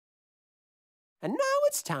And now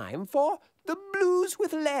it's time for The Blues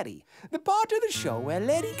with Larry, the part of the show where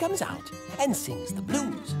Larry comes out and sings the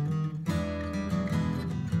blues.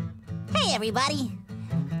 Hey, everybody.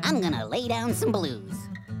 I'm gonna lay down some blues.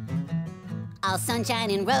 All sunshine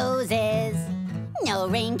and roses, no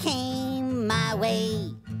rain came my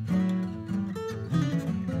way.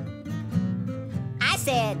 I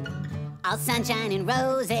said, all sunshine and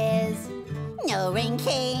roses, no rain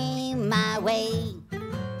came my way.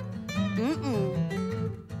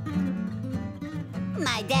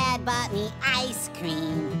 My dad bought me ice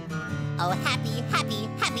cream. Oh, happy, happy,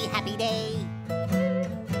 happy, happy day.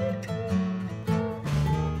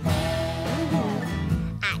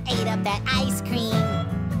 I ate up that ice cream,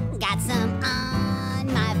 got some on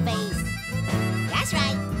my face. That's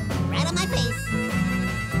right, right on my face.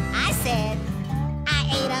 I said, I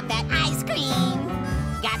ate up that ice cream,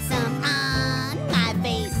 got some on my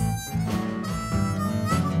face.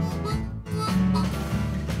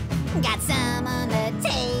 Got some on the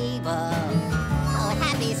table. Oh,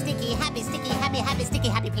 happy, sticky, happy, sticky, happy, happy, sticky,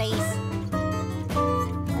 happy place.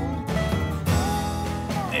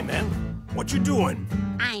 Hey, man, what you doing?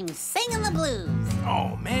 I'm singing the blues.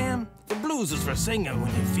 Oh, man, the blues is for singing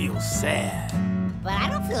when you feel sad. But I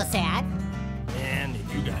don't feel sad. Man,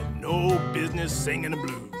 you got no business singing the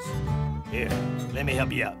blues. Here, let me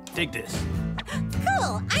help you out. Take this.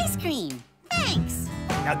 Cool, ice cream. Thanks.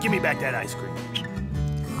 Now give me back that ice cream.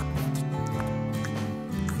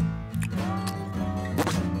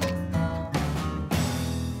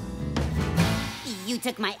 You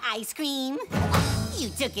took my ice cream. You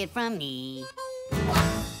took it from me.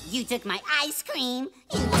 You took my ice cream.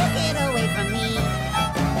 You took it away from me.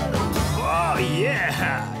 Oh,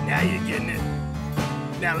 yeah. Now you're getting it.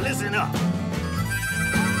 Now listen up.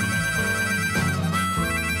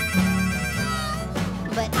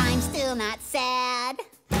 But I'm still not sad.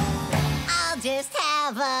 I'll just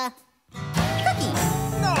have a cookie.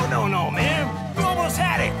 No, man. You almost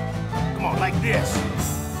had it. Come on, like this.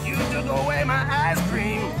 You took away my ice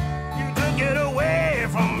cream. You took it away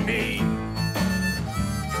from me.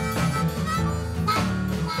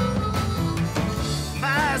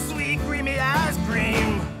 My sweet creamy ice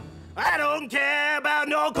cream. I don't care about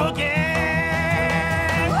no cookie.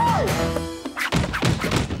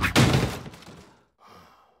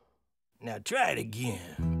 Now try it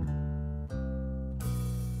again.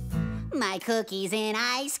 My cookies and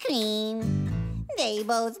ice cream, they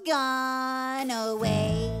both gone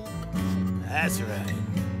away. That's right.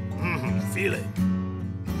 Feel it.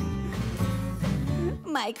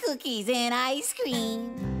 My cookies and ice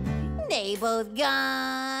cream, they both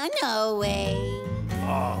gone away.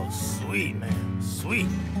 Oh, sweet, man, sweet.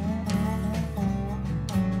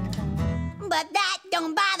 But that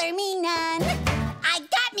don't bother me none. I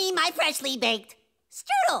got me my freshly baked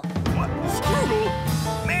strudel. What,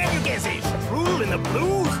 strudel? Man, you can't say strudel in the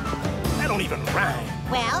blues. That don't even rhyme.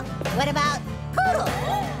 Well, what about poodle?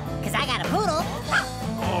 'Cause I got a poodle.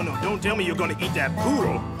 Oh, no, don't tell me you're gonna eat that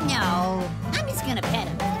poodle. No, I'm just gonna pet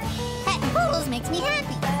him. Petting poodles makes me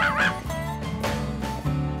happy.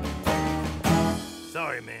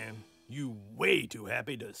 Sorry, man. You way too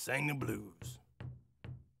happy to sing the blues.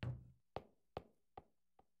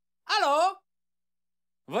 Hello?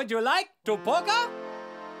 Would you like to polka?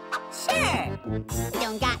 Sure.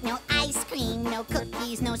 Don't got no ice cream, no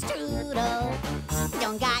cookies, no strudel.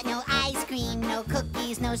 Don't got no ice cream, no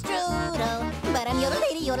cookies, no strudel. But I'm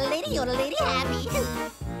yodel-lady, yodel-lady, yodel-lady happy.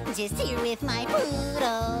 Just here with my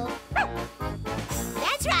poodle.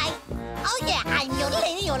 That's right. Oh yeah, I'm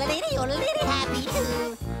yodel-lady, yodel-lady, yodel-lady happy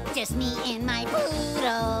too. Just me and my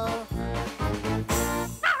poodle.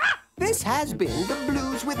 This has been The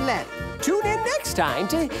Blues with Larry. Tune in next time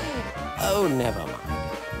to... Oh, never mind.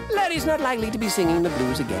 Larry's not likely to be singing the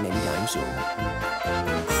blues again anytime soon.